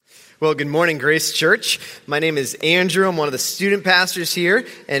Well, good morning, Grace Church. My name is Andrew. I'm one of the student pastors here,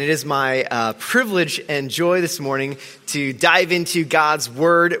 and it is my privilege and joy this morning to dive into God's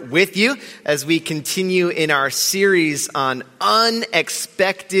Word with you as we continue in our series on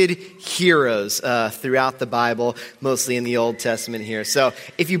unexpected heroes throughout the Bible, mostly in the Old Testament here. So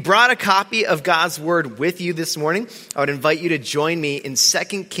if you brought a copy of God's Word with you this morning, I would invite you to join me in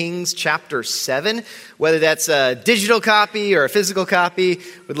 2 Kings chapter 7, whether that's a digital copy or a physical copy.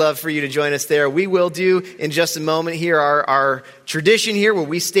 We'd love for you to join us there. We will do in just a moment here our tradition here where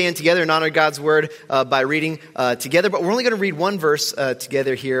we stand together and honor God's Word by reading together. But we're only going to read one verse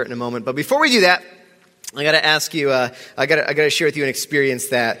together here in a moment. But before we do that, I got to ask you, I got to share with you an experience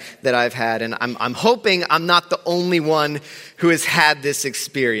that I've had, and I'm hoping I'm not the only one who has had this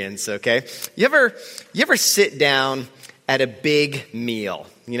experience. Okay, you ever sit down at a big meal?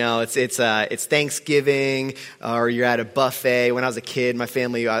 You know, it's Thanksgiving, or you're at a buffet. When I was a kid, my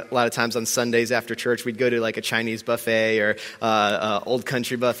family, a lot of times on Sundays after church, we'd go to like a Chinese buffet or Old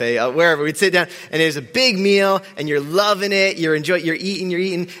Country buffet, wherever. We'd sit down, and there's a big meal, and you're loving it. You're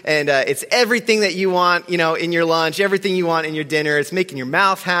eating, and it's everything that you want, you know, in your lunch, everything you want in your dinner. It's making your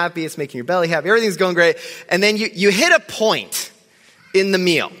mouth happy. It's making your belly happy. Everything's going great. And then you hit a point in the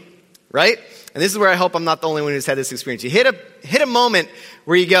meal, right? And this is where I hope I'm not the only one who's had this experience. You hit a moment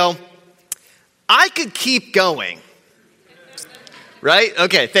where you go, I could keep going. Right?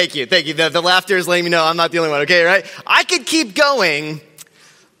 Okay, thank you. The laughter is letting me know I'm not the only one, okay, right? I could keep going,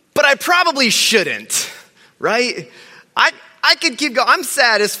 but I probably shouldn't, right? I could keep going. I'm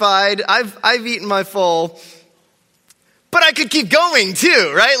satisfied. I've eaten my full. But I could keep going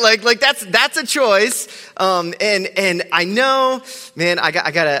too, right? Like that's a choice. And I know, man, I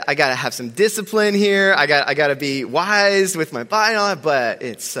gotta have some discipline here. I gotta be wise with my body and all that, but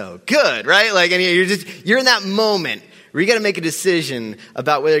it's so good, right? Like, and you're in that moment where you got to make a decision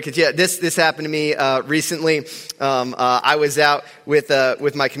about whether, because this happened to me recently. I was out with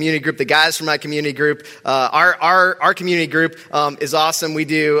my community group, the guys from my community group. Our community group is awesome. We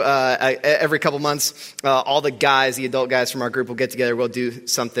do every couple months. All the guys, the adult guys from our group, will get together. We'll do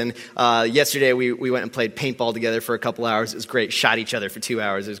something. Yesterday we went and played paintball together for a couple hours. It was great. Shot each other for 2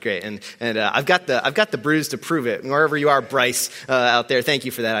 hours. It was great. And I've got the bruise to prove it. Wherever you are, Bryce, out there, thank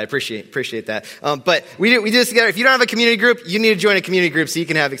you for that. I appreciate that. But we do this together. If you don't have a community group, you need to join a community group so you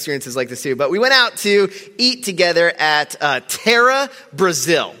can have experiences like this too. But we went out to eat together at Terra,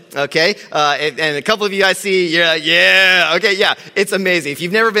 Brazil. Okay, and a couple of you I see, yeah, it's amazing. If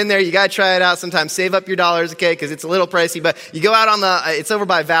you've never been there, you gotta try it out. Sometimes save up your dollars, okay, because it's a little pricey. But you go out on it's over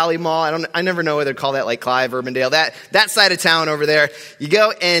by Valley Mall. I never know whether to call that like Clive, Urbandale, that side of town over there. You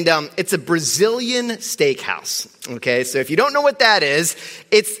go and it's a Brazilian steakhouse. Okay, so if you don't know what that is,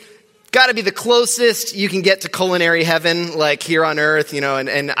 it's got to be the closest you can get to culinary heaven, like here on earth, you know,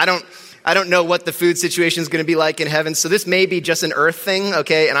 and I don't know what the food situation is going to be like in heaven, so this may be just an earth thing,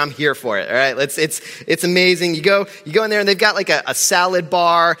 okay, and I'm here for it, all right? It's amazing. You go in there, and they've got like a salad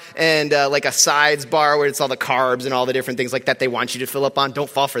bar and like a sides bar where it's all the carbs and all the different things like that they want you to fill up on. Don't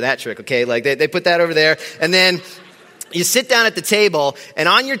fall for that trick, okay? Like they put that over there, and then you sit down at the table, and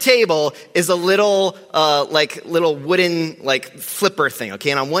on your table is a little wooden like flipper thing,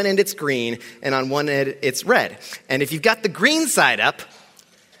 okay? And on one end it's green, and on one end it's red. And if you've got the green side up,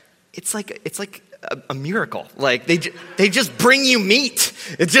 it's like a miracle. Like they just bring you meat.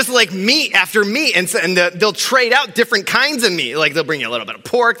 It's just like meat after meat, and they'll trade out different kinds of meat. Like they'll bring you a little bit of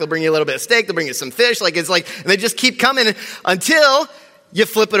pork, they'll bring you a little bit of steak, they'll bring you some fish. Like and they just keep coming until you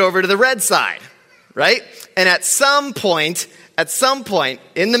flip it over to the red side, right? And at some point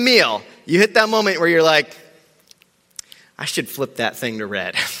in the meal, you hit that moment where you're like, I should flip that thing to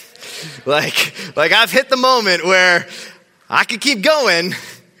red. like I've hit the moment where I could keep going,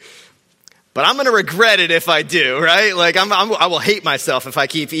 but I'm going to regret it if I do, right? Like I will hate myself if I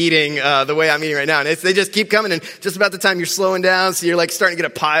keep eating the way I'm eating right now. And they just keep coming, and just about the time you're slowing down, so you're like starting to get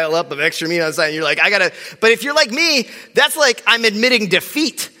a pile up of extra meat on the side, and you're like, but if you're like me, that's like I'm admitting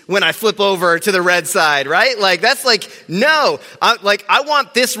defeat when I flip over to the red side, right? Like that's like, no, I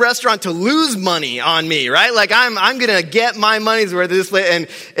want this restaurant to lose money on me, right? Like I'm going to get my money's worth of this place. And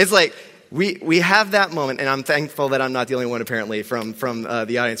it's like, we have that moment, and I'm thankful that I'm not the only one apparently from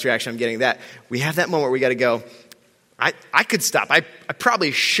the audience reaction I'm getting that. We have that moment where we got to go, I could stop. I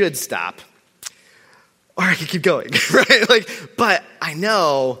probably should stop, or I could keep going, right? Like, but I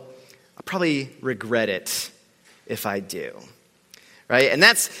know I'll probably regret it if I do. Right? And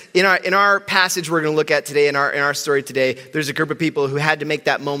that's in our passage we're going to look at today, in our story today. There's a group of people who had to make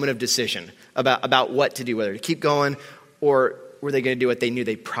that moment of decision about what to do, whether to keep going or were they going to do what they knew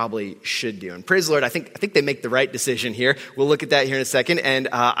they probably should do? And praise the Lord, I think they make the right decision here. We'll look at that here in a second. And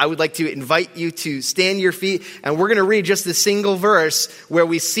I would like to invite you to stand to your feet, and we're going to read just a single verse where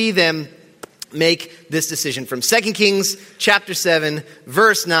we see them make this decision from 2 Kings chapter 7,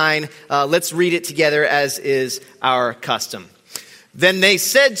 verse 9. Let's read it together as is our custom. Then they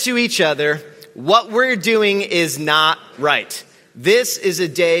said to each other, "What we're doing is not right. This is a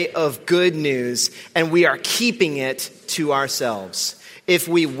day of good news, and we are keeping it to ourselves. If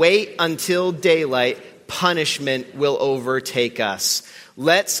we wait until daylight, punishment will overtake us.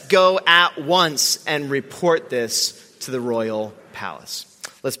 Let's go at once and report this to the royal palace."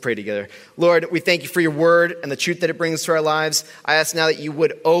 Let's pray together. Lord, we thank you for your word and the truth that it brings to our lives. I ask now that you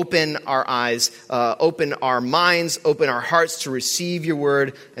would open our eyes, open our minds, open our hearts to receive your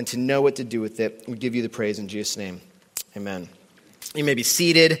word and to know what to do with it. We give you the praise in Jesus' name. Amen. You may be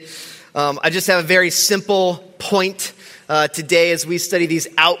seated. I just have a very simple point today as we study these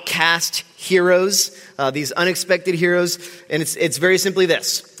outcast heroes, these unexpected heroes. And it's very simply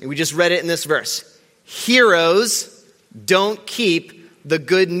this. We just read it in this verse. Heroes don't keep the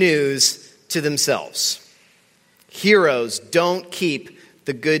good news to themselves. Heroes don't keep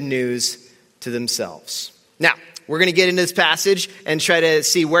the good news to themselves. Now, we're going to get into this passage and try to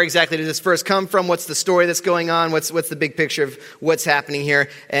see where exactly did this verse come from, what's the story that's going on, what's the big picture of what's happening here,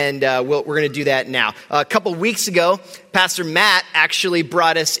 and we're going to do that now. A couple weeks ago, Pastor Matt actually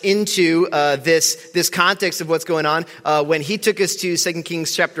brought us into this context of what's going on when he took us to 2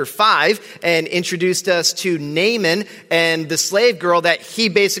 Kings chapter 5 and introduced us to Naaman and the slave girl that he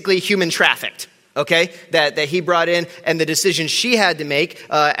basically human trafficked. Okay, that he brought in, and the decision she had to make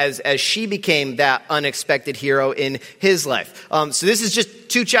as she became that unexpected hero in his life. So this is just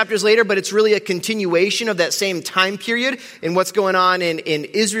 2 chapters later, but it's really a continuation of that same time period in what's going on in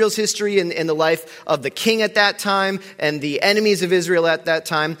Israel's history and in the life of the king at that time and the enemies of Israel at that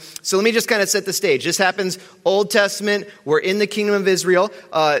time. So let me just kind of set the stage. This happens Old Testament. We're in the kingdom of Israel.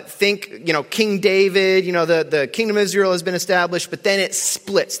 Think, King David, the kingdom of Israel has been established, but then it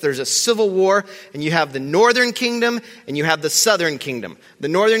splits. There's a civil war. And you have the northern kingdom and you have the southern kingdom. The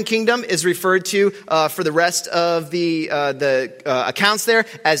northern kingdom is referred to for the rest of the accounts there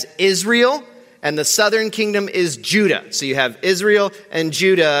as Israel. And the southern kingdom is Judah. So you have Israel and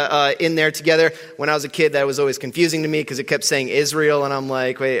Judah in there together. When I was a kid, that was always confusing to me because it kept saying Israel. And I'm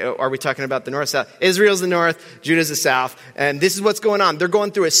like, wait, are we talking about the north, south? Israel's the north, Judah's the south. And this is what's going on. They're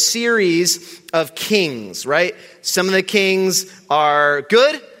going through a series of kings, right? Some of the kings are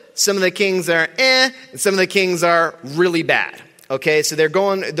good. Some of the kings are and some of the kings are really bad. Okay, so they're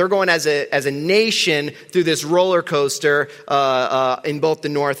going as a nation through this roller coaster in both the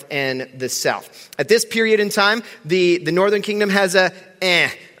north and the south. At this period in time, the northern kingdom has a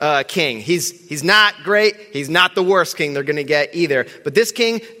king. He's not great. He's not the worst king they're going to get either. But this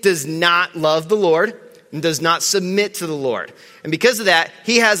king does not love the Lord and does not submit to the Lord. And because of that,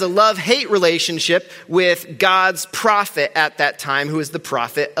 he has a love-hate relationship with God's prophet at that time, who is the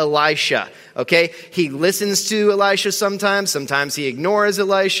prophet Elisha. Okay? He listens to Elisha sometimes he ignores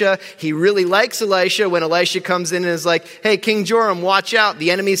Elisha. He really likes Elisha when Elisha comes in and is like, "Hey, King Joram, watch out.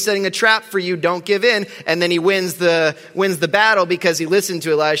 The enemy's setting a trap for you. Don't give in." And then he wins the battle because he listened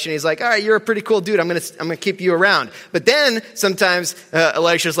to Elisha and he's like, "All right, you're a pretty cool dude. I'm gonna keep you around." But then sometimes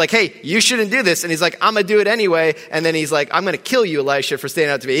Elisha's like, "Hey, you shouldn't do this." And he's like, "I'm gonna do it anyway." And then he's like, "I'm gonna kill you, Elisha, for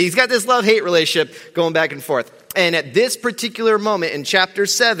standing out to me." He's got this love-hate relationship going back and forth. And at this particular moment in chapter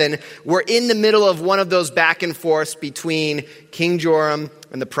 7, we're in the middle of one of those back and forths between King Joram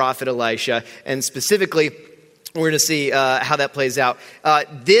and the prophet Elisha. And specifically, we're going to see how that plays out.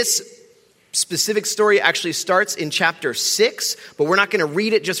 This specific story actually starts in chapter 6, but we're not going to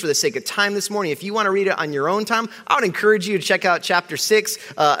read it just for the sake of time this morning. If you want to read it on your own time, I would encourage you to check out chapter 6,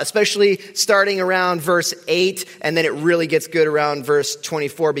 especially starting around verse 8, and then it really gets good around verse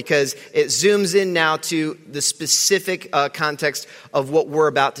 24 because it zooms in now to the specific context of what we're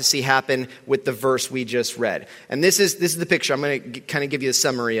about to see happen with the verse we just read. And this is the picture. I'm going to kind of give you a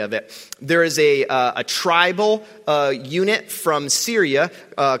summary of it. There is a tribal unit from Syria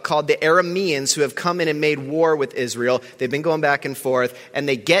called the Arameans who have come in and made war with Israel. They've been going back and forth, and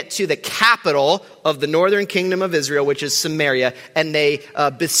they get to the capital of the northern kingdom of Israel, which is Samaria, and they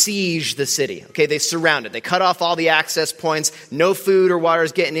besiege the city. Okay, they surround it. They cut off all the access points. No food or water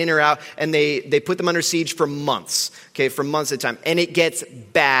is getting in or out, and they put them under siege for months. Okay, for months at a time. And it gets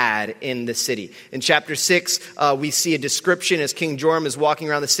bad in the city. In chapter 6, we see a description as King Joram is walking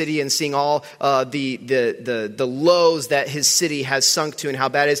around the city and seeing all the lows that his city has sunk to and how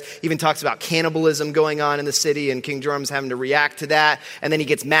bad it is. He even talks about about cannibalism going on in the city, and King Joram's having to react to that. And then he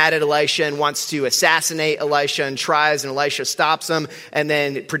gets mad at Elisha and wants to assassinate Elisha and tries, and Elisha stops him and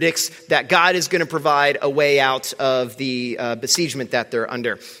then predicts that God is going to provide a way out of the besiegement that they're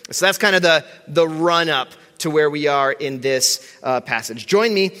under. So that's kind of the run-up to where we are in this passage.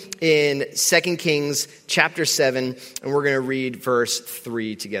 Join me in 2 Kings chapter 7, and we're going to read verse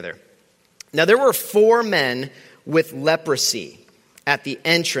 3 together. Now there were 4 men with leprosy at the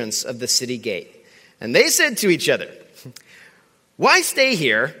entrance of the city gate. And they said to each other, "Why stay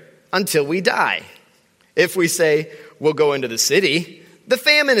here until we die? If we say, 'We'll go into the city,' the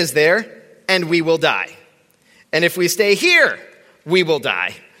famine is there, and we will die. And if we stay here, we will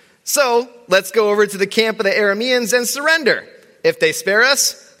die. So let's go over to the camp of the Arameans and surrender. If they spare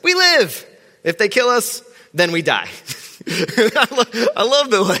us, we live. If they kill us, then we die." I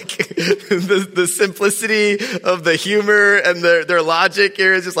love the simplicity of the humor and their logic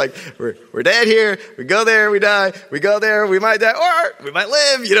here. It's just like, we're dead here, we go there, we die, we go there, we might die, or we might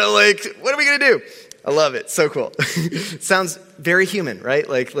live, what are we going to do? I love it. So cool. Sounds very human, right?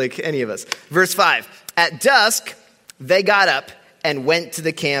 Like any of us. Verse 5, at dusk, they got up and went to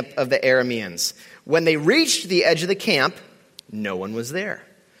the camp of the Arameans. When they reached the edge of the camp, no one was there.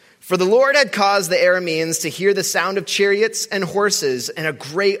 For the Lord had caused the Arameans to hear the sound of chariots and horses and a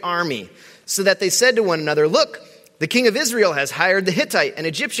great army, so that they said to one another, "Look, the king of Israel has hired the Hittite and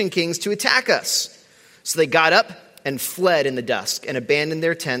Egyptian kings to attack us." So they got up and fled in the dusk and abandoned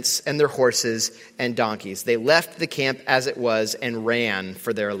their tents and their horses and donkeys. They left the camp as it was and ran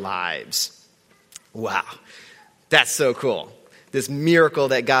for their lives. Wow, that's so cool. This miracle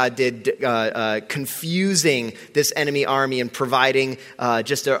that God did, confusing this enemy army and providing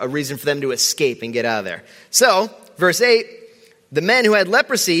just a reason for them to escape and get out of there. So, verse 8, the men who had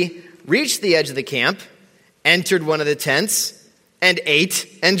leprosy reached the edge of the camp, entered one of the tents, and ate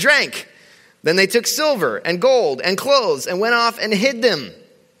and drank. Then they took silver and gold and clothes and went off and hid them.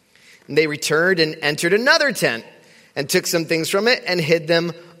 And they returned and entered another tent and took some things from it and hid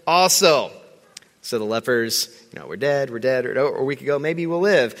them also. So the lepers, we're dead, or we could go, maybe we'll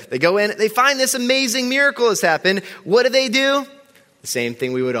live. They go in, they find this amazing miracle has happened. What do? The same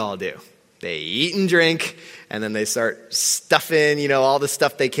thing we would all do. They eat and drink, and then they start stuffing, all the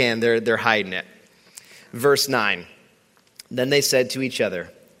stuff they can. They're hiding it. Verse 9, then they said to each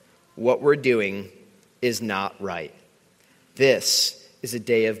other, "What we're doing is not right. This is a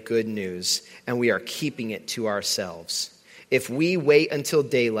day of good news, and we are keeping it to ourselves. If we wait until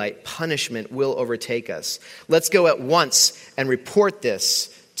daylight, punishment will overtake us. Let's go at once and report this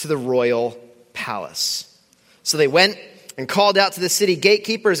to the royal palace." So they went and called out to the city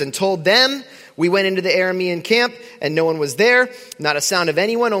gatekeepers and told them, "We went into the Aramean camp, and no one was there, not a sound of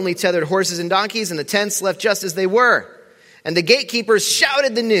anyone, only tethered horses and donkeys, and the tents left just as they were." And the gatekeepers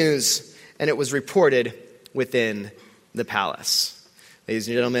shouted the news, and it was reported within the palace. Ladies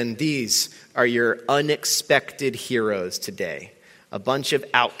and gentlemen, these are your unexpected heroes today. A bunch of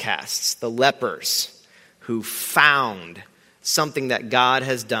outcasts, the lepers, who found something that God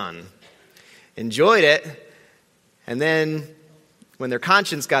has done, enjoyed it, and then when their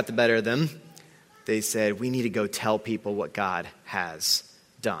conscience got the better of them, they said, "We need to go tell people what God has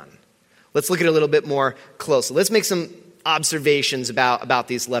done." Let's look at it a little bit more closely. Let's make some observations about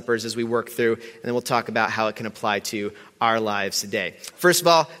these lepers as we work through, and then we'll talk about how it can apply to our lives today. First of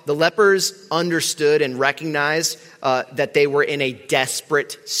all, the lepers understood and recognized that they were in a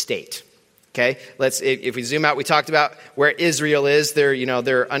desperate state. Okay, if we zoom out, we talked about where Israel is.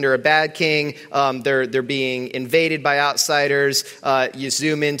 They're under a bad king. They're being invaded by outsiders. You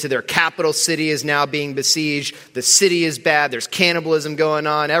zoom into their capital city is now being besieged. The city is bad. There's cannibalism going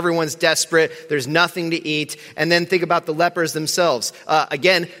on. Everyone's desperate. There's nothing to eat. And then think about the lepers themselves.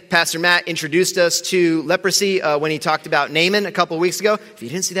 Again, Pastor Matt introduced us to leprosy when he talked about Naaman a couple of weeks ago. If you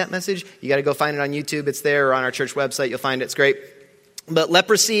didn't see that message, you got to go find it on YouTube. It's there, or on our church website. You'll find it. It's great. But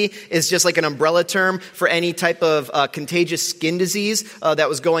leprosy is just like an umbrella term for any type of contagious skin disease that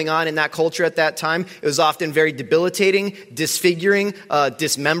was going on in that culture at that time. It was often very debilitating, disfiguring,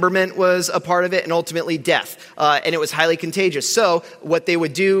 dismemberment was a part of it, and ultimately death. And it was highly contagious. So what they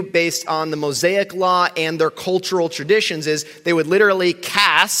would do based on the Mosaic law and their cultural traditions is they would literally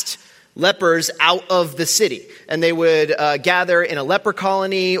cast lepers out of the city. And they would gather in a leper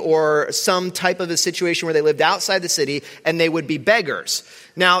colony or some type of a situation where they lived outside the city, and they would be beggars.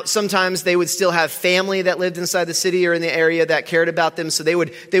 Now, sometimes they would still have family that lived inside the city or in the area that cared about them, so they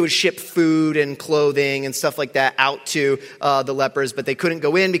would ship food and clothing and stuff like that out to the lepers, but they couldn't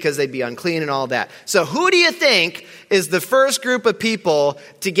go in because they'd be unclean and all that. So who do you think is the first group of people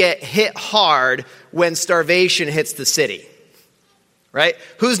to get hit hard when starvation hits the city? right?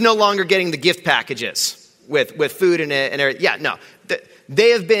 Who's no longer getting the gift packages with food in it and everything? Yeah, no.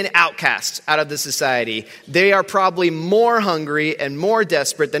 They have been outcasts out of the society. They are probably more hungry and more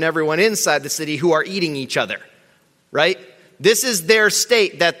desperate than everyone inside the city who are eating each other, right? This is their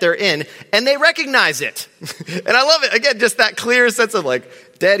state that they're in, and they recognize it. And I love it. Again, just that clear sense of like,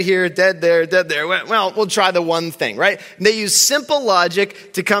 dead here, dead there, dead there. Well, we'll try the one thing, right? And they use simple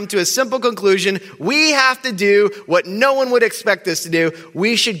logic to come to a simple conclusion. We have to do what no one would expect us to do.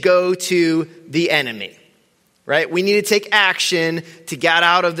 We should go to the enemy. Right? We need to take action to get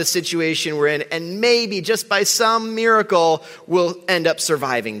out of the situation we're in, and maybe just by some miracle, we'll end up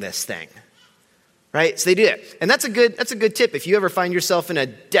surviving this thing. Right? So they do it. And that's a good tip. If you ever find yourself in a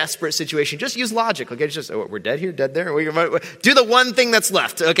desperate situation, just use logic. Okay, it's just, we're dead here, dead there. Do the one thing that's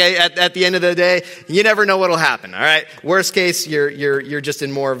left, okay? At the end of the day, you never know what'll happen, all right? Worst case, you're just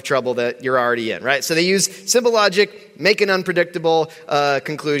in more of trouble that you're already in, right? So they use simple logic, make an unpredictable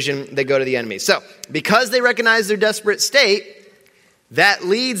conclusion, they go to the enemy. So, because they recognize their desperate state, that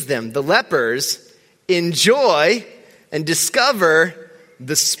leads them, the lepers, enjoy and discover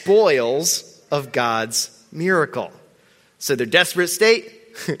the spoils of God's miracle. So their desperate state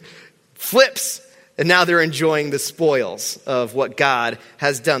flips, and now they're enjoying the spoils of what God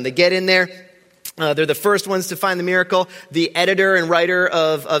has done. They get in there. They're the first ones to find the miracle. The editor and writer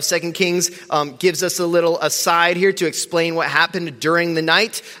of 2 Kings gives us a little aside here to explain what happened during the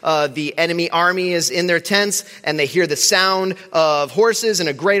night. The enemy army is in their tents, and they hear the sound of horses and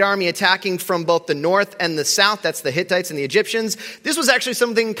a great army attacking from both the north and the south. That's the Hittites and the Egyptians. This was actually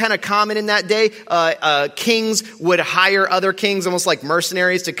something kind of common in that day. Kings would hire other kings, almost like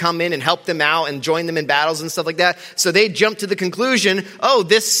mercenaries, to come in and help them out and join them in battles and stuff like that. So they jumped to the conclusion,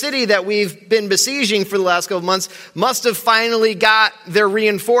 this city that we've been besieging for the last couple of months must have finally got their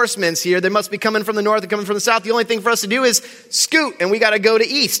reinforcements here. They must be coming from the north and coming from the south. The only thing for us to do is scoot, and we got to go to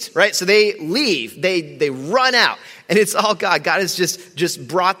east, right? So they leave. They run out. And it's all God. God has just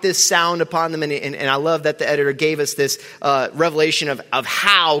brought this sound upon them. And I love that the editor gave us this revelation of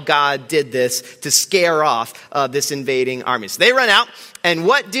how God did this to scare off this invading army. So they run out. And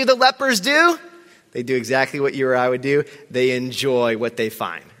what do the lepers do? They do exactly what you or I would do. They enjoy what they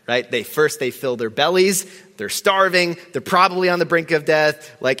find. Right? They fill their bellies. They're starving. They're probably on the brink of death.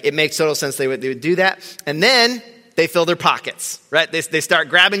 Like, it makes total sense they would do that. And then they fill their pockets, right? They start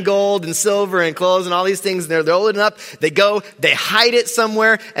grabbing gold and silver and clothes and all these things. And they're holding up. They go, they hide it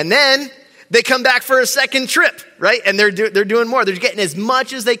somewhere. And then they come back for a second trip, right? And they're doing more. They're getting as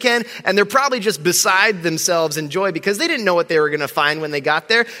much as they can, and they're probably just beside themselves in joy because they didn't know what they were going to find when they got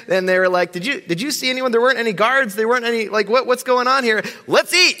there. Then they were like, "Did you see anyone? There weren't any guards. There weren't any what's going on here?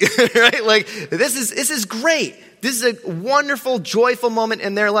 Let's eat!" Right? Like this is great. This is a wonderful, joyful moment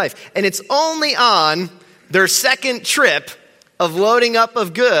in their life, and it's only on their second trip of loading up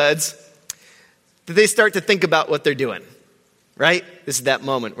of goods that they start to think about what they're doing. Right? This is that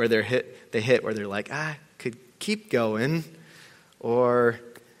moment where they hit where they're like, I could keep going, or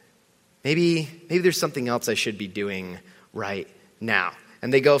maybe there's something else I should be doing right now.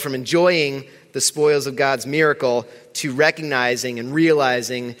 And they go from enjoying the spoils of God's miracle to recognizing and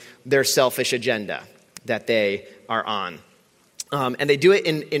realizing their selfish agenda that they are on. And they do it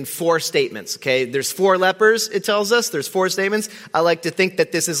in 4 statements, okay? There's 4 lepers, it tells us. There's 4 statements. I like to think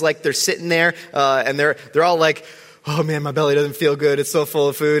that this is like they're sitting there, and they're all like, oh man, my belly doesn't feel good. It's so full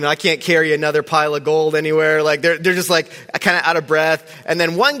of food, and I can't carry another pile of gold anywhere. Like they're just like kind of out of breath. And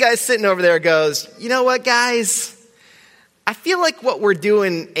then one guy sitting over there goes, you know what, guys? I feel like what we're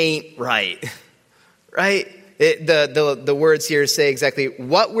doing ain't right. Right? The words here say exactly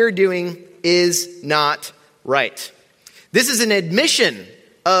what we're doing is not right. This is an admission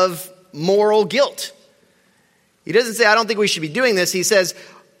of moral guilt. He doesn't say, I don't think we should be doing this. He says,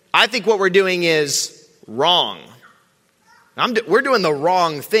 I think what we're doing is wrong. We're doing the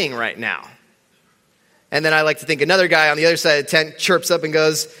wrong thing right now. And then I like to think another guy on the other side of the tent chirps up and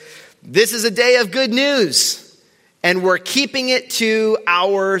goes, this is a day of good news, and we're keeping it to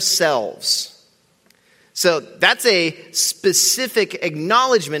ourselves. So that's a specific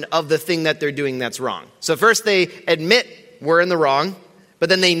acknowledgement of the thing that they're doing that's wrong. So first they admit we're in the wrong, but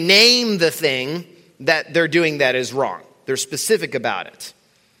then they name the thing that they're doing that is wrong. They're specific about it.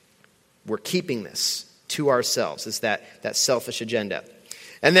 We're keeping this to ourselves. It's that selfish agenda.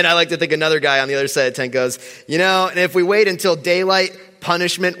 And then I like to think another guy on the other side of the tent goes, and if we wait until daylight,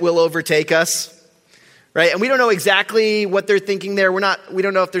 punishment will overtake us. right? And we don't know exactly what they're thinking there. We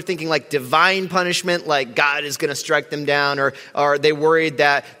don't know if they're thinking like divine punishment, like God is going to strike them down, or are they worried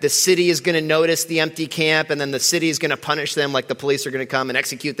that the city is going to notice the empty camp and then the city is going to punish them, like the police are going to come and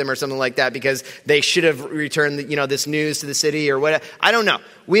execute them or something like that because they should have returned, this news to the city or what? I don't know.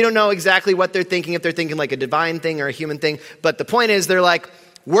 We don't know exactly what they're thinking, if they're thinking like a divine thing or a human thing. But the point is, they're like,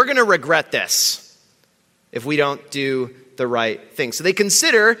 we're going to regret this if we don't do the right thing. So they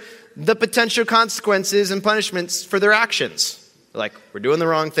consider the potential consequences and punishments for their actions. Like, we're doing the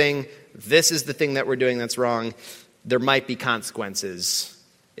wrong thing. This is the thing that we're doing that's wrong. There might be consequences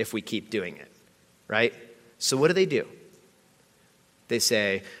if we keep doing it, right? So what do? They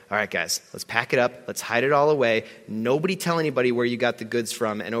say, all right, guys, let's pack it up. Let's hide it all away. Nobody tell anybody where you got the goods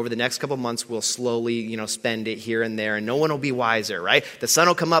from. And over the next couple months, we'll slowly, spend it here and there. And no one will be wiser, right? The sun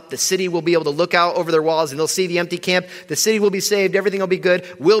will come up. The city will be able to look out over their walls and they'll see the empty camp. The city will be saved. Everything will be good.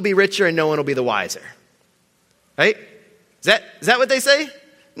 We'll be richer and no one will be the wiser. Right? Is that what they say?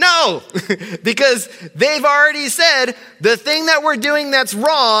 No, because they've already said the thing that we're doing that's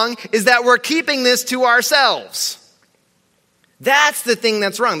wrong is that we're keeping this to ourselves. That's the thing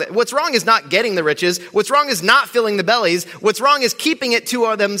that's wrong. What's wrong is not getting the riches. What's wrong is not filling the bellies. What's wrong is keeping it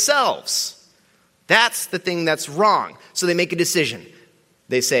to themselves. That's the thing that's wrong. So they make a decision.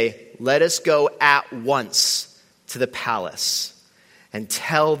 They say, let us go at once to the palace and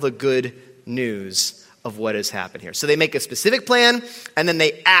tell the good news of what has happened here. So they make a specific plan and then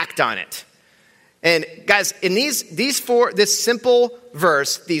they act on it. And guys, in this simple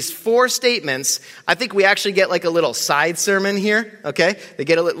verse, these 4 statements, I think we actually get like a little side sermon here, okay? They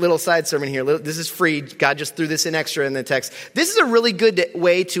get a little side sermon here. This is free. God just threw this in extra in the text. This is a really good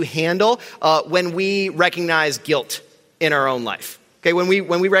way to handle when we recognize guilt in our own life. Okay, when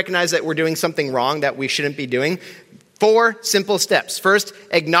we recognize that we're doing something wrong that we shouldn't be doing. 4 simple steps. First,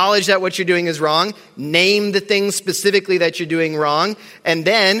 acknowledge that what you're doing is wrong. Name the things specifically that you're doing wrong. And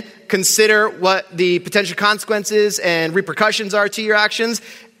then consider what the potential consequences and repercussions are to your actions.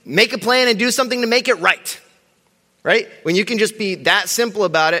 Make a plan and do something to make it right. Right? When you can just be that simple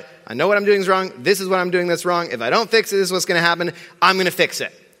about it. I know what I'm doing is wrong. This is what I'm doing that's wrong. If I don't fix it, this is what's going to happen. I'm going to fix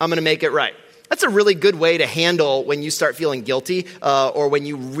it. I'm going to make it right. That's a really good way to handle when you start feeling guilty or when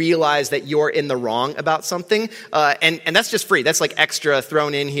you realize that you're in the wrong about something. And that's just free. That's like extra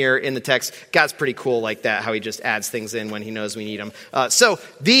thrown in here in the text. God's pretty cool like that, how he just adds things in when he knows we need them. So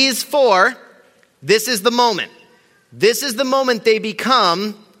these 4, this is the moment. This is the moment they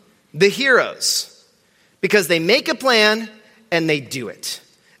become the heroes because they make a plan and they do it.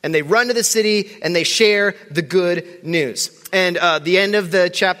 And they run to the city and they share the good news. And the end of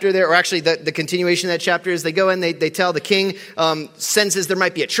the chapter there, or actually the continuation of that chapter is they go in, they tell the king, senses there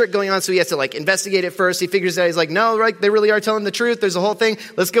might be a trick going on, so he has to like investigate it first. He figures out, he's like, no, right, they really are telling the truth. There's a whole thing.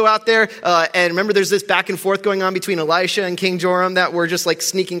 Let's go out there. And remember, there's this back and forth going on between Elisha and King Joram that we're just like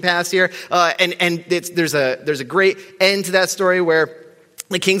sneaking past here. And there's a great end to that story where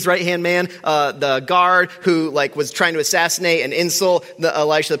the king's right-hand man, the guard who was trying to assassinate and insult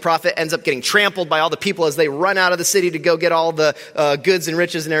Elisha the prophet, ends up getting trampled by all the people as they run out of the city to go get all the goods and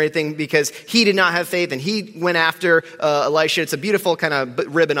riches and everything because he did not have faith and he went after Elisha. It's a beautiful kind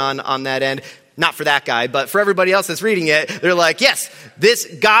of ribbon on that end. Not for that guy, but for everybody else that's reading it, they're like, yes,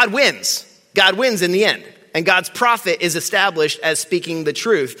 God wins. God wins in the end. And God's prophet is established as speaking the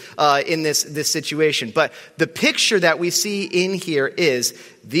truth in this situation. But the picture that we see in here is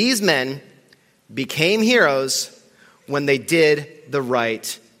these men became heroes when they did the right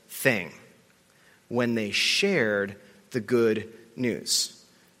thing, when they shared the good news.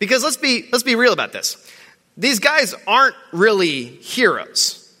 Because let's be real about this. These guys aren't really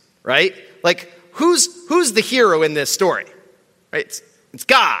heroes, right? Like, who's the hero in this story, right? It's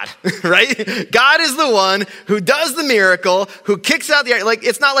God, right? God is the one who does the miracle, who kicks out the...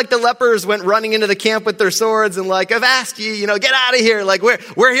 it's not like the lepers went running into the camp with their swords and I've asked you, get out of here.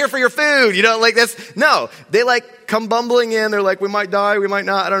 We're here for your food, that's... No, they come bumbling in. They're like, we might die, we might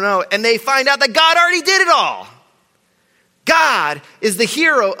not, I don't know. And they find out that God already did it all. God is the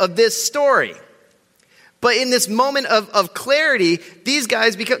hero of this story. But in this moment of clarity, these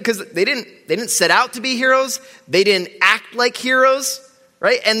guys, because they didn't set out to be heroes, they didn't act like heroes,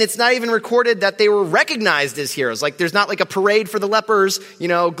 right? And it's not even recorded that they were recognized as heroes. There's not a parade for the lepers,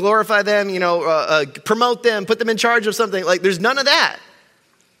 glorify them, promote them, put them in charge of something. There's none of that.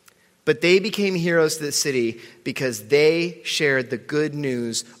 But they became heroes to the city because they shared the good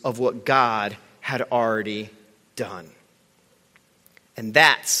news of what God had already done. And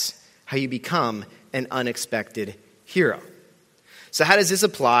that's how you become an unexpected hero. So how does this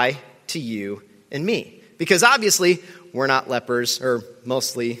apply to you and me? Because obviously, we're not lepers, or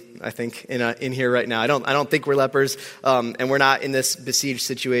mostly, I think, in here right now. I don't think we're lepers, and we're not in this besieged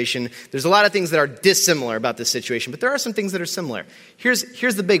situation. There's a lot of things that are dissimilar about this situation, but there are some things that are similar.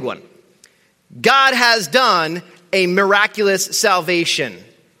 Here's the big one. God has done a miraculous salvation,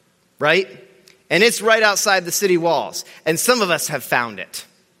 right? And it's right outside the city walls. And some of us have found it.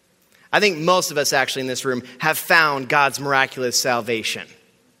 I think most of us actually in this room have found God's miraculous salvation.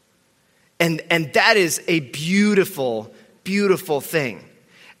 And that is a beautiful, beautiful thing.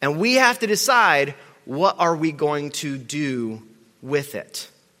 And we have to decide, what are we going to do with it?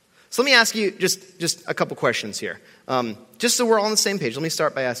 So let me ask you just a couple questions here. Just so we're all on the same page, let me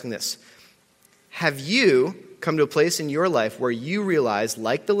start by asking this. Have you come to a place in your life where you realize,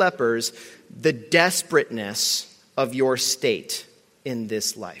 like the lepers, the desperateness of your state in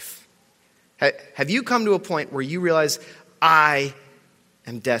this life? Have you come to a point where you realize, I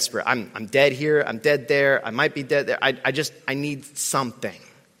am desperate. I'm dead here. I'm dead there. I might be dead there. I need something.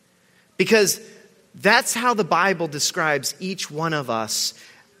 Because that's how the Bible describes each one of us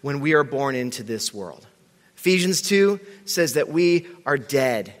when we are born into this world. Ephesians 2 says that we are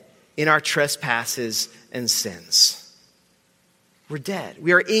dead in our trespasses and sins. We're dead.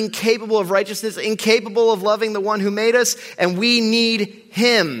 We are incapable of righteousness, incapable of loving the one who made us, and we need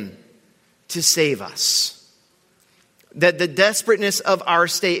him to save us. That the desperateness of our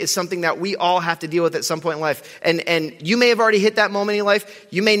state is something that we all have to deal with at some point in life. And you may have already hit that moment in your life.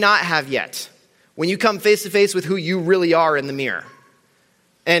 You may not have yet. When you come face to face with who you really are in the mirror.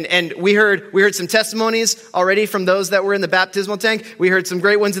 And we heard some testimonies already from those that were in the baptismal tank. We heard some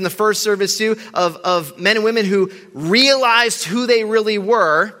great ones in the first service too of men and women who realized who they really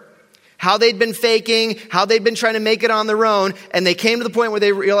were, how they'd been faking, how they'd been trying to make it on their own, and they came to the point where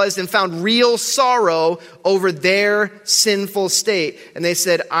they realized and found real sorrow over their sinful state. And they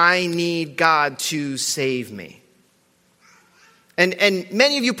said, I need God to save me. And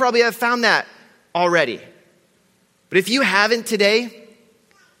many of you probably have found that already. But if you haven't today,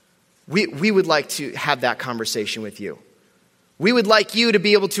 we would like to have that conversation with you. We would like you to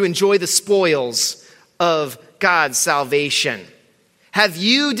be able to enjoy the spoils of God's salvation. Have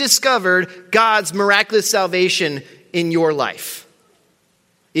you discovered God's miraculous salvation in your life?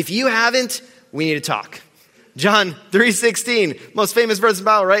 If you haven't, we need to talk. John 3:16, most famous verse in the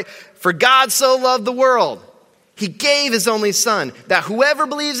Bible, right? For God so loved the world, he gave his only son, that whoever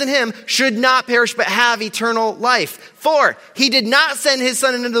believes in him should not perish but have eternal life. For he did not send his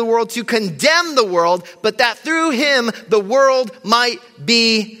son into the world to condemn the world, but that through him the world might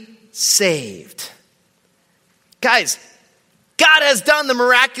be saved. Guys, God has done the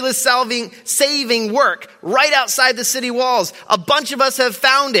miraculous saving work right outside the city walls. A bunch of us have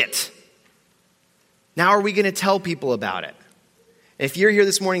found it. Now are we going to tell people about it? If you're here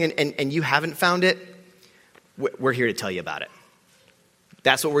this morning and you haven't found it, we're here to tell you about it.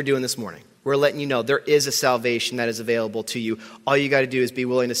 That's what we're doing this morning. We're letting you know there is a salvation that is available to you. All you got to do is be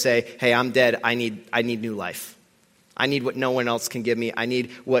willing to say, hey, I'm dead. I need new life. I need what no one else can give me. I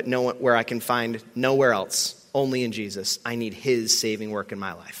need where I can find nowhere else. Only in Jesus. I need his saving work in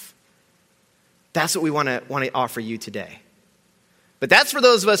my life. That's what we want to offer you today. But that's for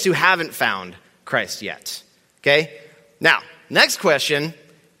those of us who haven't found Christ yet. Okay? Now, next question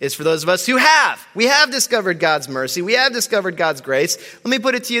is for those of us who have. We have discovered God's mercy. We have discovered God's grace. Let me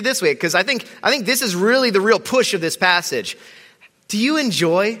put it to you this way, because I think this is really the real push of this passage. Do you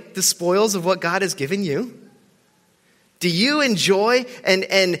enjoy the spoils of what God has given you? Do you enjoy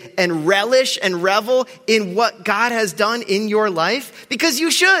and relish and revel in what God has done in your life? Because you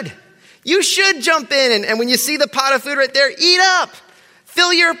should. You should jump in and when you see the pot of food right there, eat up.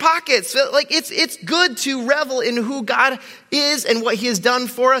 Fill your pockets. It's good to revel in who God is and what he has done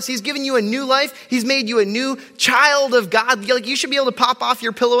for us. He's given you a new life. He's made you a new child of God. You should be able to pop off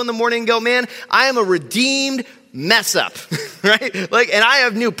your pillow in the morning and go, man, I am a redeemed mess up, right? And I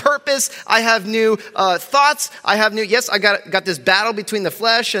have new purpose. I have new thoughts. I got this battle between the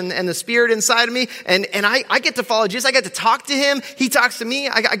flesh and the spirit inside of me. And I get to follow Jesus. I get to talk to him. He talks to me.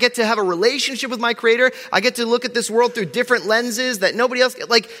 I get to have a relationship with my creator. I get to look at this world through different lenses that nobody else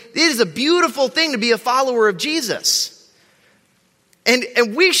gets. It is a beautiful thing to be a follower of Jesus.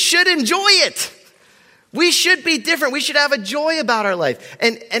 And we should enjoy it. We should be different. We should have a joy about our life.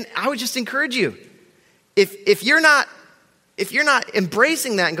 And I would just encourage you, if you're not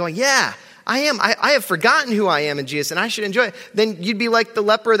embracing that and going, yeah, I am. I have forgotten who I am in Jesus and I should enjoy it. Then you'd be like the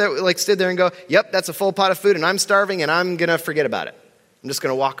leper that stood there and go, yep, that's a full pot of food and I'm starving and I'm going to forget about it. I'm just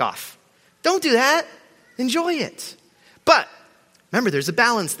going to walk off. Don't do that. Enjoy it. But remember, there's a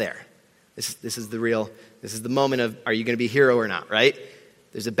balance there. This is the moment of, are you going to be a hero or not, right?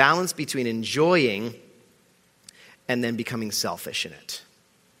 There's a balance between enjoying and then becoming selfish in it,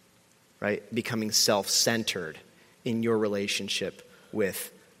 right? Becoming self-centered in your relationship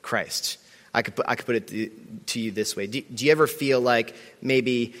with Christ. I could put it to you this way. Do you ever feel like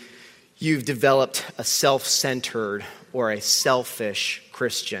maybe you've developed a self-centered or a selfish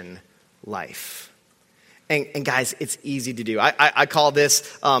Christian life? And guys, it's easy to do. I call this,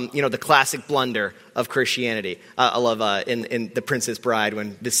 the classic blunder of Christianity. I love in The Princess Bride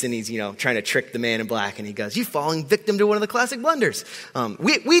when Vicini's, trying to trick the man in black, and he goes, "You falling victim to one of the classic blunders."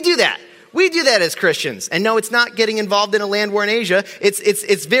 We do that. We do that as Christians. And no, it's not getting involved in a land war in Asia.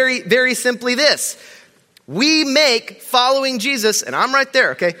 It's very, very simply this. We make following Jesus, and I'm right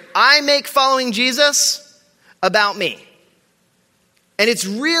there, okay? I make following Jesus about me. And it's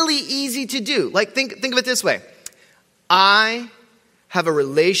really easy to do. Like, think of it this way. I have a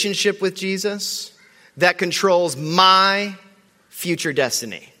relationship with Jesus that controls my future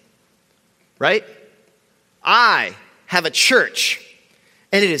destiny. Right? I have a church,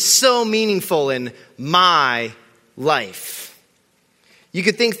 and it is so meaningful in my life. You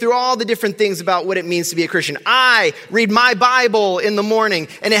could think through all the different things about what it means to be a Christian. I read my Bible in the morning,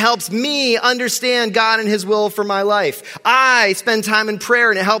 and it helps me understand God and His will for my life. I spend time in prayer,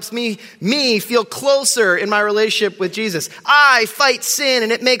 and it helps me feel closer in my relationship with Jesus. I fight sin,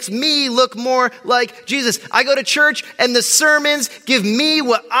 and it makes me look more like Jesus. I go to church, and the sermons give me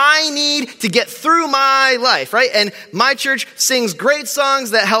what I need to get through my life, right? And my church sings great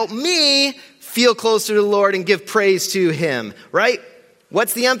songs that help me feel closer to the Lord and give praise to Him, right?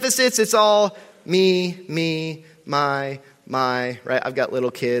 What's the emphasis? It's all me, my, right? I've got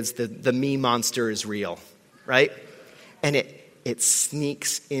little kids. The me monster is real, right? And it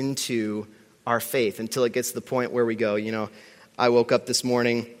sneaks into our faith until it gets to the point where we go, I woke up this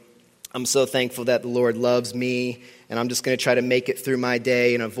morning. I'm so thankful that the Lord loves me, and I'm just going to try to make it through my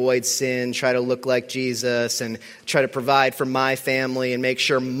day and avoid sin, try to look like Jesus, and try to provide for my family and make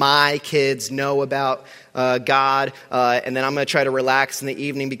sure my kids know about God. And then I'm going to try to relax in the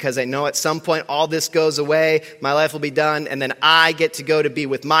evening because I know at some point all this goes away, my life will be done, and then I get to go to be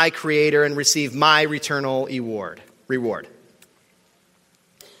with my Creator and receive my eternal reward.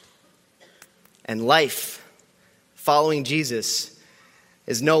 And life, following Jesus,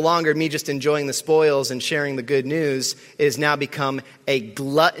 is no longer me just enjoying the spoils and sharing the good news. It has now become a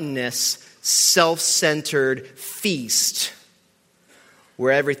gluttonous, self-centered feast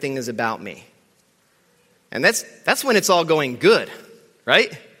where everything is about me. And that's when it's all going good,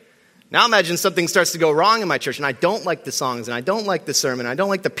 right? Now imagine something starts to go wrong in my church, and I don't like the songs, and I don't like the sermon, I don't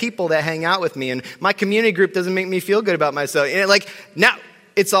like the people that hang out with me, and my community group doesn't make me feel good about myself. Now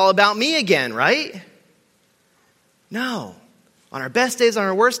it's all about me again, right? No. On our best days, on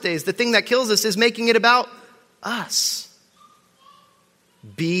our worst days, the thing that kills us is making it about us.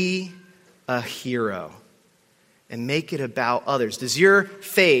 Be a hero and make it about others. Does your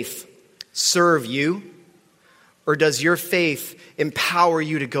faith serve you, or does your faith empower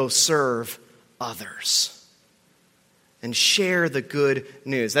you to go serve others and share the good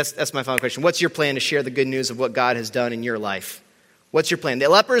news? That's my final question. What's your plan to share the good news of what God has done in your life? What's your plan? The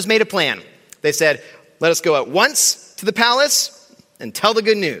lepers made a plan. They said, let us go at once to the palace and tell the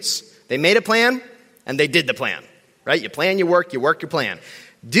good news. They made a plan, and they did the plan, right? You plan, you work, your plan.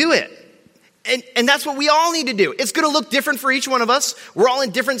 Do it. And that's what we all need to do. It's going to look different for each one of us. We're all in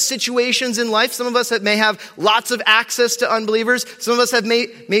different situations in life. Some of us may have lots of access to unbelievers. Some of us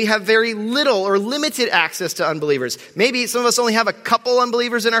may have very little or limited access to unbelievers. Maybe some of us only have a couple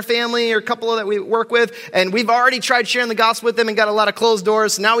unbelievers in our family or a couple that we work with, and we've already tried sharing the gospel with them and got a lot of closed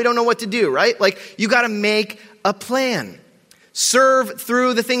doors, so now we don't know what to do, right? You got to make a plan. Serve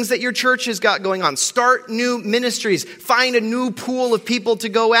through the things that your church has got going on. Start new ministries. Find a new pool of people to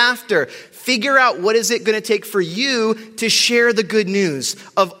go after. Figure out what is it going to take for you to share the good news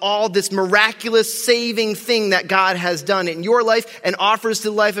of all this miraculous saving thing that God has done in your life and offers to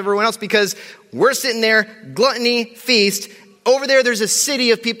the life of everyone else, because we're sitting there, gluttony, feast. Over there's a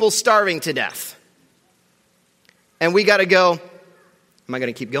city of people starving to death. And we got to go, am I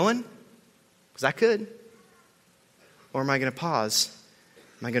going to keep going? Because I could. Or am I going to pause?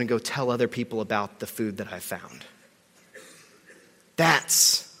 Am I going to go tell other people about the food that I found?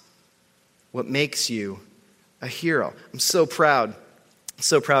 That's what makes you a hero. I'm so proud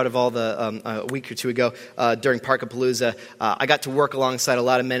of all the, a week or two ago during Parkapalooza, I got to work alongside a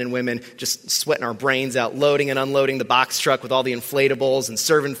lot of men and women just sweating our brains out, loading and unloading the box truck with all the inflatables and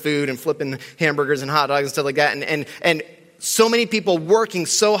serving food and flipping hamburgers and hot dogs and stuff like that. And So many people working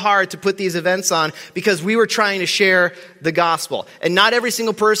so hard to put these events on because we were trying to share the gospel. And not every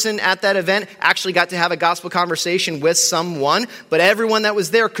single person at that event actually got to have a gospel conversation with someone, but everyone that was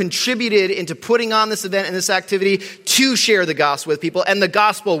there contributed into putting on this event and this activity to share the gospel with people, and the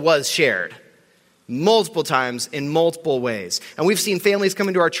gospel was shared multiple times in multiple ways. And we've seen families come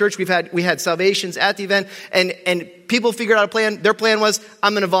into our church. We had salvations at the event, and people figured out a plan. Their plan was,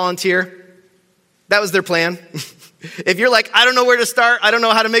 I'm going to volunteer. That was their plan. If you're like, I don't know where to start, I don't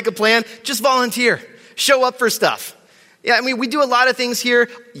know how to make a plan, just volunteer. Show up for stuff. Yeah, I mean, we do a lot of things here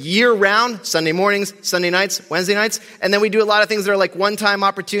year-round, Sunday mornings, Sunday nights, Wednesday nights, and then we do a lot of things that are like one-time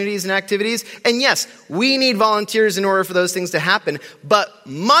opportunities and activities. And yes, we need volunteers in order for those things to happen. But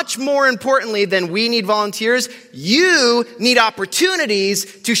much more importantly than we need volunteers, you need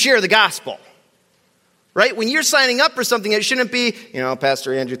opportunities to share the gospel. Right? When you're signing up for something, it shouldn't be,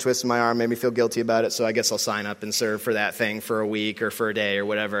 Pastor Andrew twisted my arm, made me feel guilty about it, so I guess I'll sign up and serve for that thing for a week or for a day or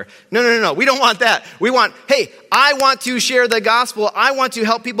whatever. No. We don't want that. We want, hey, I want to share the gospel. I want to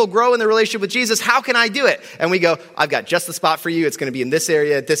help people grow in their relationship with Jesus. How can I do it? And we go, I've got just the spot for you. It's going to be in this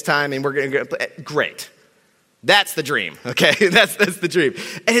area at this time, and we're going to go. Great. That's the dream, okay? That's the dream.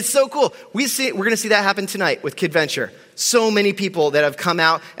 And it's so cool. We're going to see that happen tonight with Kid Venture. So many people that have come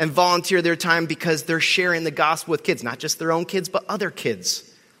out and volunteered their time because they're sharing the gospel with kids, not just their own kids, but other kids.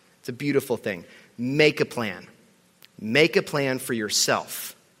 It's a beautiful thing. Make a plan. Make a plan for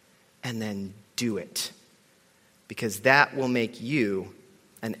yourself and then do it. Because that will make you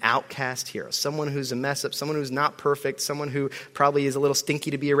an outcast hero, someone who's a mess up, someone who's not perfect, someone who probably is a little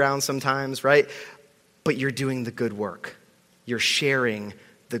stinky to be around sometimes, right? But you're doing the good work. You're sharing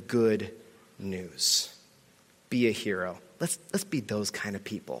the good news. Be a hero. Let's be those kind of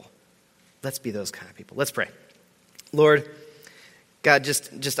people. Let's be those kind of people. Let's pray. Lord, God,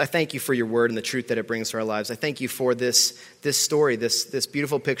 just I thank you for your word and the truth that it brings to our lives. I thank you for this story, this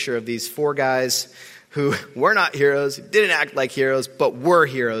beautiful picture of these four guys who were not heroes, didn't act like heroes, but were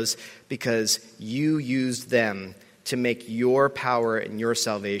heroes because you used them to make your power and your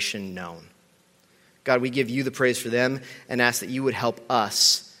salvation known. God, we give you the praise for them and ask that you would help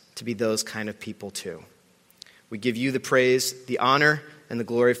us to be those kind of people too. We give you the praise, the honor, and the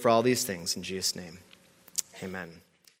glory for all these things in Jesus' name. Amen.